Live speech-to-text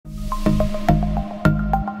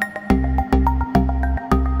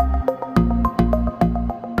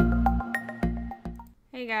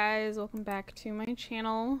guys, welcome back to my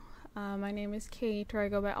channel. My name is Kate, or I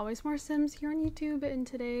go by AlwaysMoreSims here on YouTube, and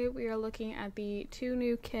today we are looking at the two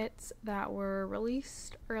new kits that were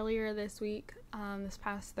released earlier this week, this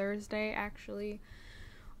past Thursday actually.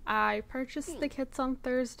 I purchased the kits on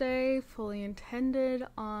Thursday, fully intended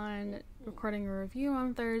on recording a review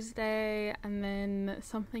on Thursday, and then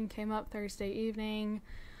something came up Thursday evening,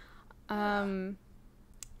 and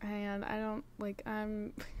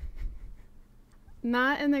I'm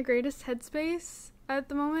not in the greatest headspace at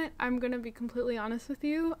the moment. I'm gonna be completely honest with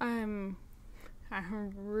you. I'm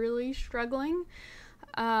really struggling.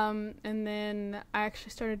 And then I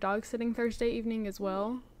actually started dog sitting Thursday evening as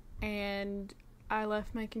well, and I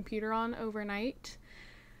left my computer on overnight.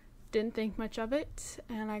 Didn't think much of it,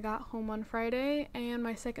 and I got home on Friday and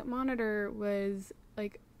my second monitor was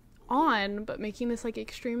like on, but making this like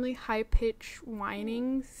extremely high pitched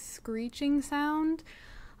whining, screeching sound.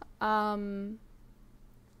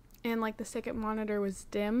 And like the second monitor was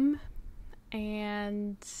dim,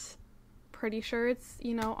 and pretty sure it's,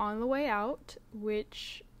 on the way out,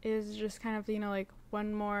 which is just kind of, like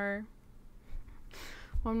one more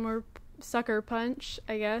sucker punch,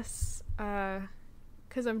 I guess,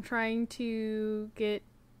 because I'm trying to get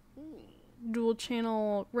dual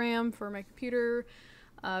channel RAM for my computer.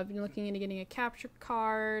 I've been looking into getting a capture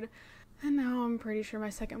card, and now I'm pretty sure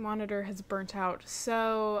my second monitor has burnt out.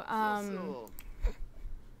 So,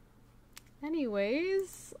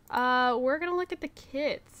 anyways, we're gonna look at the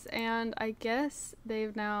kits, and I guess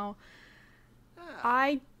they've now,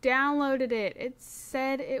 I downloaded it. It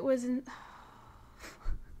said it was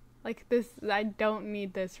like this, I don't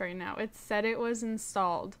need this right now. It said it was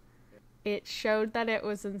installed. It showed that it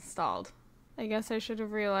was installed. I guess I should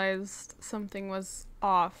have realized something was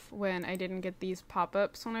off when I didn't get these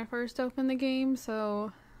pop-ups when I first opened the game,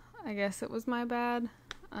 so I guess it was my bad.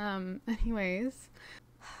 Anyways,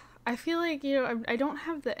 I feel like, I don't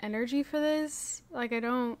have the energy for this. Like,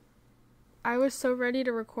 I was so ready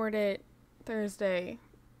to record it Thursday.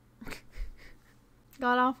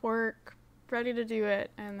 Got off work, ready to do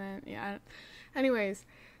it, and then, yeah. Anyways,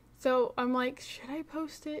 so I'm like, should I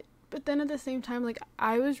post it? But then at the same time, like,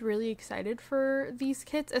 I was really excited for these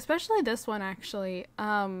kits, especially this one, actually. So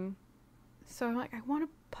I'm like, I want to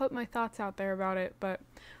put my thoughts out there about it, but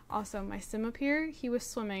also my sim up here, he was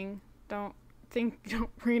swimming. Don't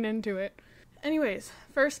read into it. Anyways,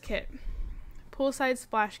 first kit, Poolside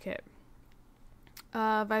Splash Kit.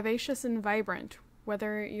 Vivacious and vibrant.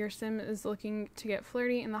 Whether your sim is looking to get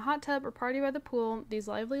flirty in the hot tub or party by the pool, these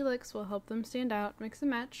lively looks will help them stand out, mix and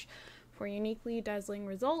match for uniquely dazzling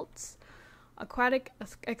results. Aquatic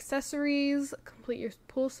accessories. Complete your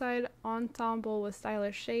poolside ensemble with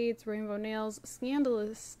stylish shades, rainbow nails,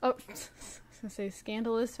 scandalous fabulous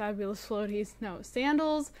floaties. No,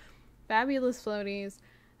 sandals, fabulous floaties,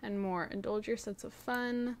 and more. Indulge your sense of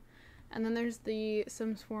fun. And then there's the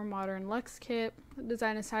Sims 4 Modern Luxe Kit.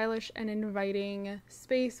 Design a stylish and inviting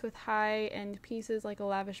space with high-end pieces like a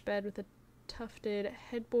lavish bed with a tufted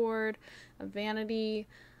headboard, a vanity,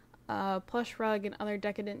 plush rug, and other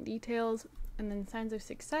decadent details. And then signs of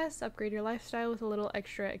success. Upgrade your lifestyle with a little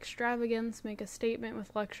extra extravagance. Make a statement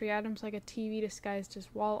with luxury items like a TV disguised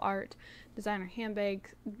as wall art, designer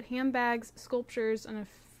handbags, sculptures, and a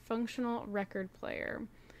functional record player.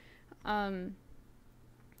 I'm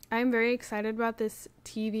very excited about this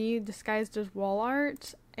TV disguised as wall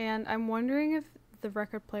art, and I'm wondering if the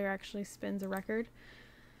record player actually spins a record.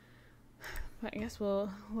 But I guess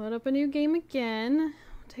we'll load up a new game again.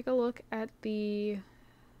 Take a look at the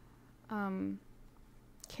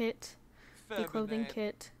kit, the clothing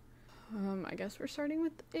kit. I guess we're starting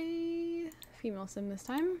with a female sim this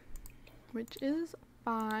time, which is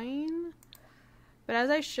fine. But as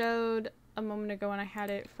I showed a moment ago when I had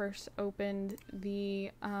it first opened,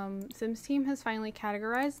 the Sims team has finally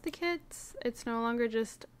categorized the kits. It's no longer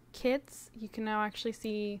just kits. You can now actually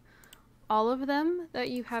see all of them that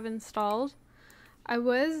you have installed. I'm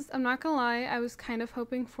not gonna lie, I was kind of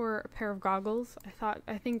hoping for a pair of goggles.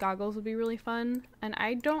 I think goggles would be really fun, and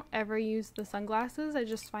I don't ever use the sunglasses. I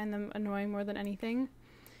just find them annoying more than anything.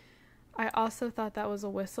 I also thought that was a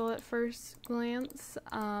whistle at first glance.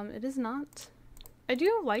 It is not. I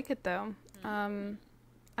do like it though. I'm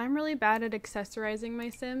really bad at accessorizing my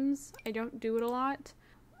Sims. I don't do it a lot.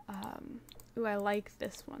 Ooh, I like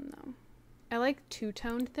this one though. I like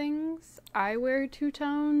two-toned things. I wear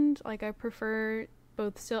two-toned. Like, I prefer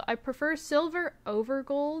I prefer silver over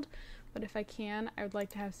gold, but if I can, I would like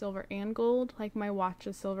to have silver and gold. Like, my watch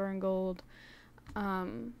is silver and gold. I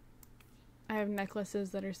have necklaces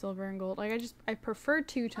that are silver and gold. Like, I prefer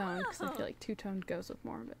two-toned because I feel like two-toned goes with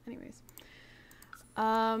more. But anyways,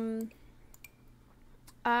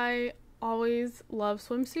 I always love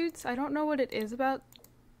swimsuits. I don't know what it is about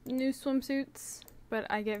new swimsuits, but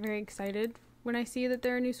I get very excited when I see that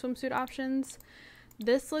there are new swimsuit options.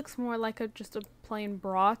 This looks more like just a plain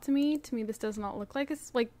bra to me. To me, this does not look like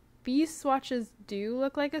like these swatches do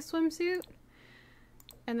look like a swimsuit.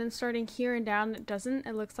 And then starting here and down, it doesn't.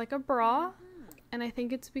 It looks like a bra. And I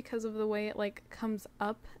think it's because of the way it like comes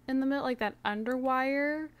up in the middle, like that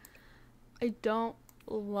underwire. I don't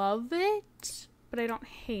love it, but I don't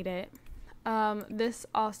hate it. This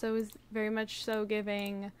also is very much so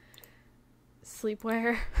giving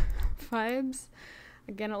sleepwear vibes.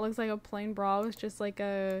 Again, it looks like a plain bra with just like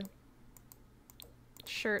a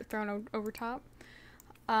shirt thrown over top.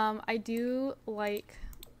 I do like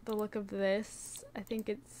the look of this. I think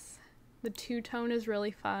the two-tone is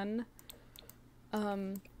really fun.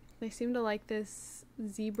 They seem to like this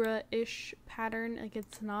zebra-ish pattern. Like,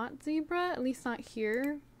 it's not zebra, at least not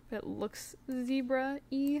here, but it looks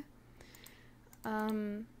zebra-y.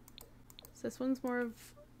 So this one's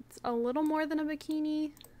it's a little more than a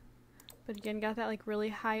bikini, but again, got that like really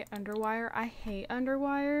high underwire. I hate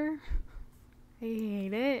underwire. I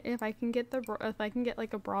hate it. If I can get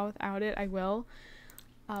like a bra without it, I will.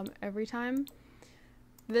 Every time.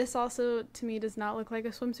 This also, to me, does not look like a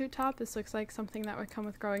swimsuit top. This looks like something that would come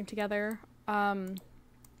with Growing Together.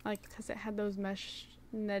 Like, because it had those mesh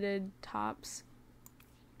netted tops.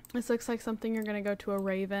 This looks like something you're going to go to a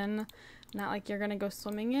Raven, not like you're going to go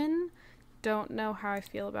swimming in. Don't know how I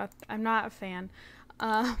feel about I'm not a fan.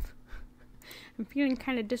 I'm feeling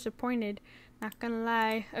kind of disappointed, not gonna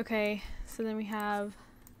lie. Okay, so then we have,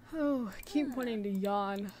 I keep wanting to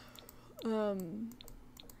yawn.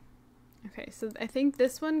 Okay, so I think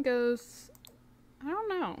this one goes, I don't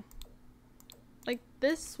know. Like,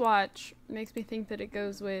 this swatch makes me think that it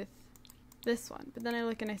goes with this one, but then I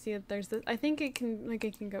look and I see that there's this. I think it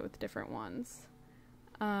can go with different ones.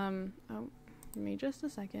 Oh, give me just a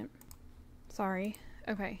second. Sorry.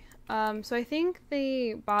 Okay. So I think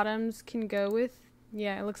the bottoms can go with,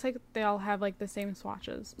 yeah, it looks like they all have like the same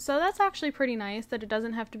swatches. So that's actually pretty nice that it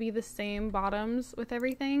doesn't have to be the same bottoms with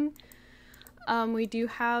everything. We do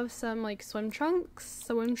have some like swim trunks,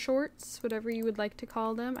 swim shorts, whatever you would like to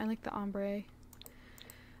call them. I like the ombre.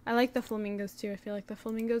 I like the flamingos too. I feel like the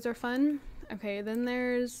flamingos are fun. Okay, then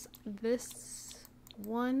there's this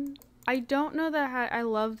one. I don't know that I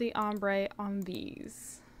love the ombre on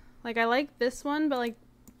these. Like, I like this one, but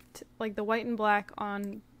like the white and black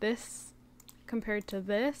on this compared to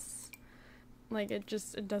this, like it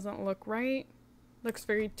doesn't look right. Looks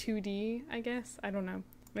very 2D, I guess. I don't know.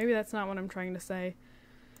 Maybe that's not what I'm trying to say.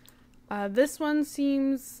 This one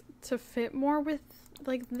seems to fit more with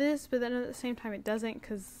like this, but then at the same time it doesn't,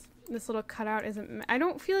 because this little cutout isn't. I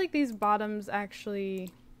don't feel like these bottoms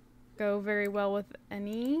actually go very well with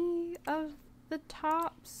any of the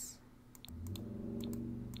tops.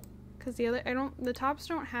 Because the tops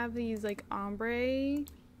don't have these like ombre.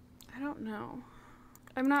 I don't know.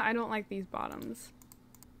 I don't like these bottoms.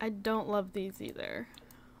 I don't love these either.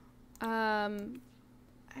 I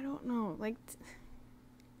don't know. Like,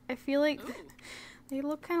 I feel like they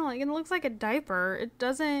look kind of like, it looks like a diaper. It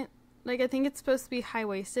doesn't, like, I think it's supposed to be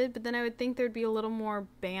high-waisted, but then I would think there'd be a little more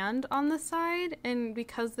band on the side, and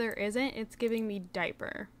because there isn't, it's giving me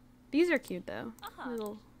diaper. These are cute though.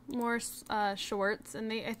 Little more shorts,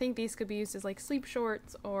 and I think these could be used as like sleep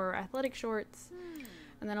shorts or athletic shorts.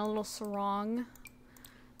 And then a little sarong.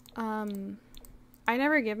 I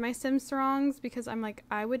never give my Sims sarongs because I'm like,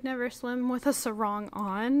 I would never swim with a sarong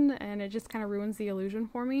on, and it just kind of ruins the illusion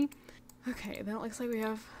for me. Okay, then it looks like we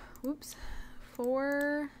have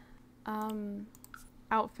 4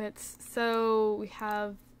 outfits. So we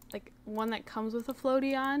have like one that comes with a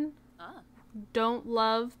floaty on. Don't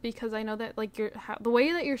love, because I know that like the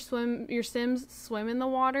way that your Sims swim in the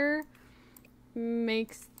water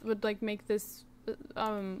would make this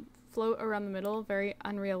float around the middle very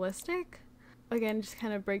unrealistic. Again, just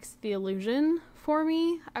kind of breaks the illusion for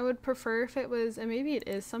me. I would prefer if it was, and maybe it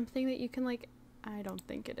is something that you can like, I don't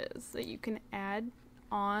think it is, that you can add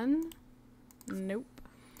on. Nope.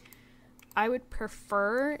 I would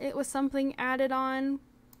prefer it was something added on,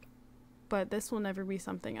 but this will never be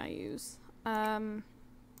something I use. And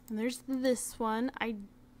there's this one.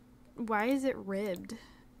 Why is it ribbed?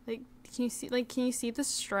 Like, can you see the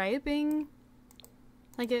striping?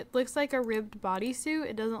 Like, it looks like a ribbed bodysuit.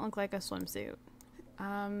 It doesn't look like a swimsuit.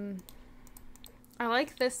 I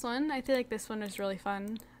like this one. I feel like this one is really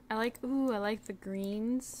fun. I like the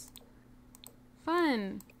greens.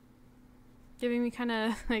 Fun. Giving me kind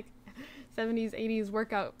of like 70s, 80s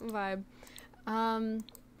workout vibe.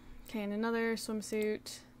 Okay, and another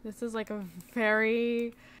swimsuit. This is like a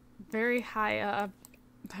very, very high up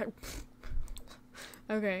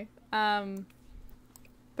Okay.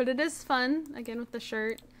 But it is fun, again, with the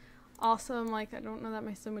shirt. Also, I'm like, I don't know that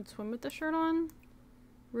my sim would swim with the shirt on.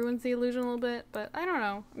 Ruins the illusion a little bit, but I don't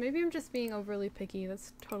know. Maybe I'm just being overly picky.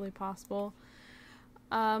 That's totally possible.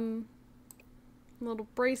 Little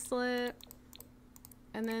bracelet.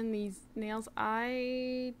 And then these nails.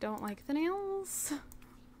 I don't like the nails.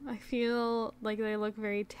 I feel like they look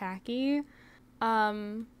very tacky.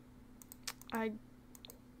 I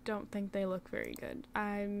don't think they look very good.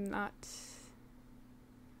 I'm not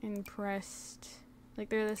impressed. Like,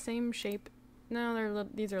 they're the same shape. No,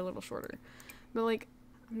 these are a little shorter. But, like,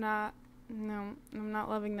 I'm not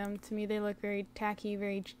loving them. To me, they look very tacky,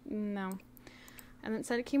 no. And it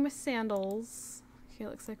said it came with sandals. Okay, it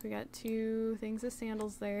looks like we got 2 things of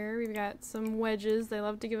sandals there. We've got some wedges. They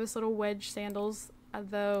love to give us little wedge sandals.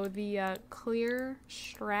 Though the clear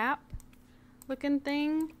strap looking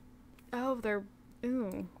thing. Oh, they're...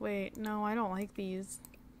 Ooh, wait. No, I don't like these.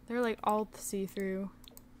 They're, like, all see-through.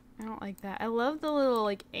 I don't like that. I love the little,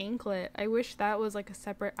 like, anklet. I wish that was, like, a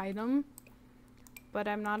separate item. But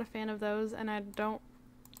I'm not a fan of those, and I don't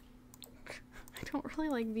really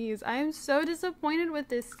like these. I am so disappointed with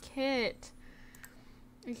this kit.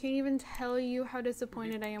 I can't even tell you how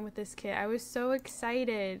disappointed I am with this kit. I was so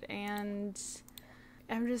excited, and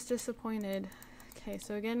I'm just disappointed. Okay,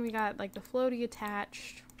 so again, we got, like, the floaty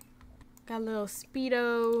attached. Got a little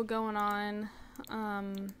Speedo going on.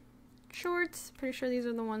 Shorts. Pretty sure these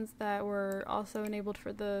are the ones that were also enabled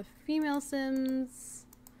for the female Sims.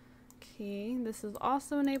 Okay, this is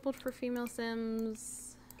also enabled for female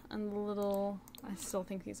Sims. And the little... I still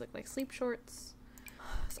think these look like sleep shorts.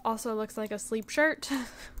 This also looks like a sleep shirt.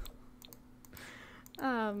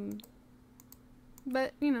 But,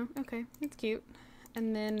 you know, okay, it's cute.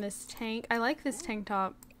 And then this tank. I like this tank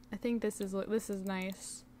top. I think this is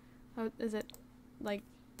nice. Oh, is it, like,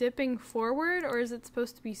 dipping forward, or is it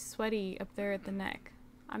supposed to be sweaty up there at the neck?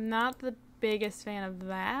 I'm not the biggest fan of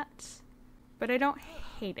that, but I don't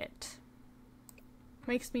hate it.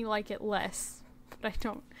 Makes me like it less, but I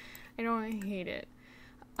don't hate it.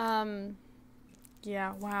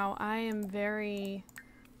 Yeah, wow, I am very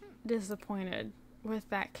disappointed with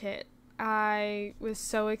that kit. I was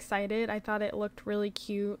so excited. I thought it looked really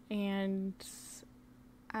cute, and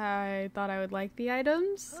I thought I would like the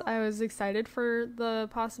items. I was excited for the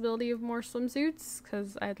possibility of more swimsuits,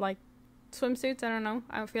 because I'd like swimsuits. I don't know.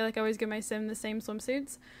 I feel like I always give my sim the same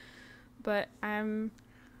swimsuits. But yikes,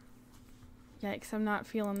 I'm not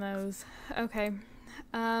feeling those. Okay.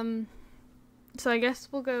 So I guess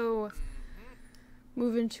we'll go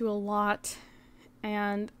move into a lot,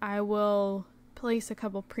 and I will place a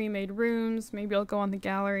couple pre-made rooms. Maybe I'll go on the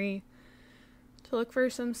gallery to look for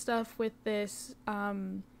some stuff with this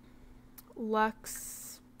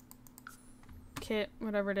Luxe kit,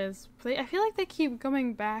 whatever it is. I feel like they keep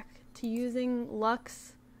going back to using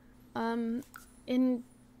Luxe in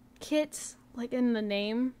kits, like in the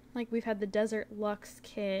name. Like, we've had the Desert Luxe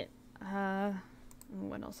kit.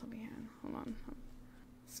 What else have we had? Hold on.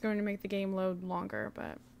 It's going to make the game load longer,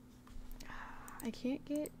 but I can't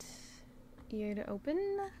get EA to open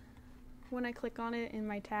when I click on it in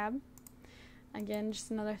my tab. Again,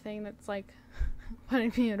 just another thing that's, like,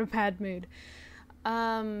 putting me in a bad mood.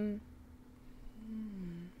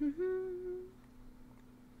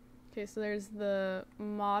 Okay, so there's the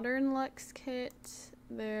modern Luxe kit.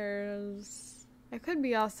 There's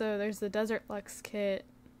the Desert Luxe kit.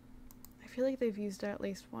 I feel like they've used it at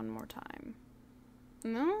least one more time.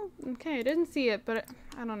 No? Okay, I didn't see it, but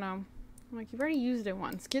I don't know. I'm like, you've already used it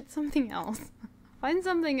once. Get something else. Find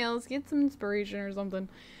something else. Get some inspiration or something.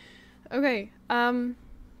 Okay,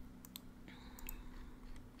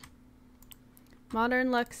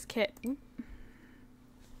 modern Luxe kit. Oop.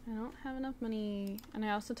 I don't have enough money. And I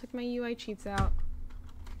also took my UI cheats out.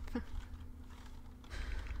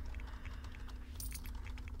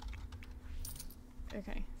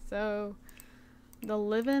 Okay, so the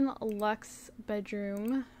live-in Luxe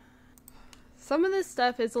bedroom. Some of this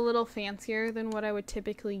stuff is a little fancier than what I would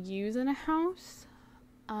typically use in a house.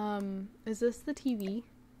 Is this the TV?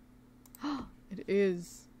 It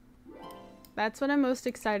is. That's what I'm most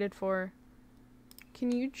excited for.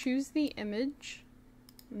 Can you choose the image?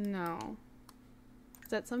 No. Is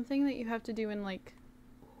that something that you have to do in, like...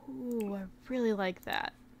 Ooh, I really like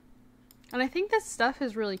that. And I think this stuff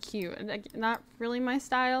is really cute. Not really my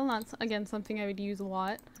style. Not, again, something I would use a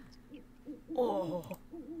lot. Oh.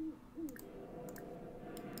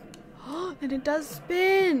 And it does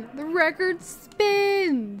spin! The record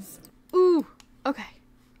spins! Ooh. Okay.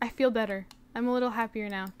 I feel better. I'm a little happier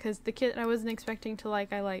now, because the kit I wasn't expecting to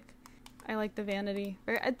like, I like. I like the vanity.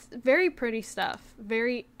 It's very pretty stuff.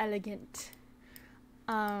 Very elegant.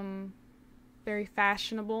 Very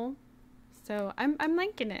fashionable. So I'm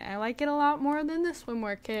liking it. I like it a lot more than the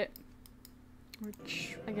swimwear kit.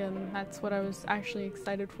 Which, again, that's what I was actually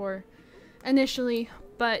excited for initially.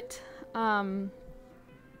 But, I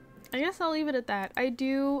guess I'll leave it at that. I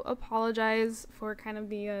do apologize for kind of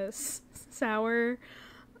the sour,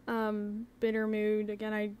 bitter mood.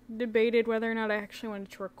 Again, I debated whether or not I actually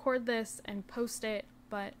wanted to record this and post it,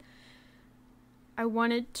 but I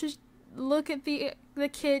wanted to look at the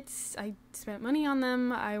kits. I spent money on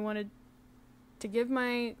them. I wanted to give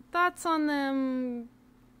my thoughts on them,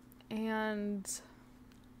 and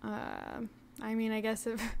I mean, I guess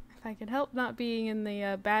if I could help not being in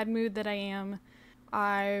the bad mood that I am,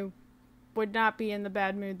 I would not be in the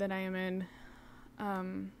bad mood that I am in.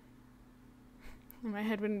 My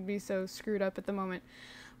head wouldn't be so screwed up at the moment,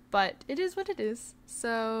 but it is what it is.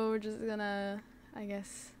 So we're just gonna, I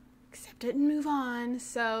guess, accept it and move on.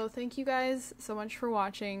 So thank you guys so much for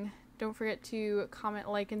watching. Don't forget to comment,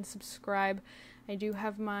 like, and subscribe. I do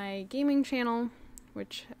have my gaming channel,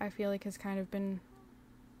 which I feel like has kind of been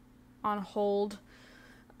on hold.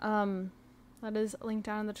 That is linked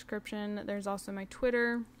down in the description. There's also my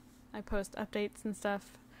Twitter. I post updates and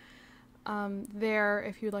stuff there.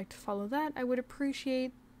 If you'd like to follow that, I would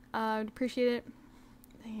appreciate it.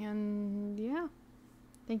 And yeah,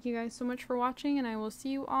 thank you guys so much for watching, and I will see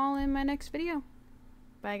you all in my next video.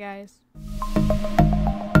 Bye, guys.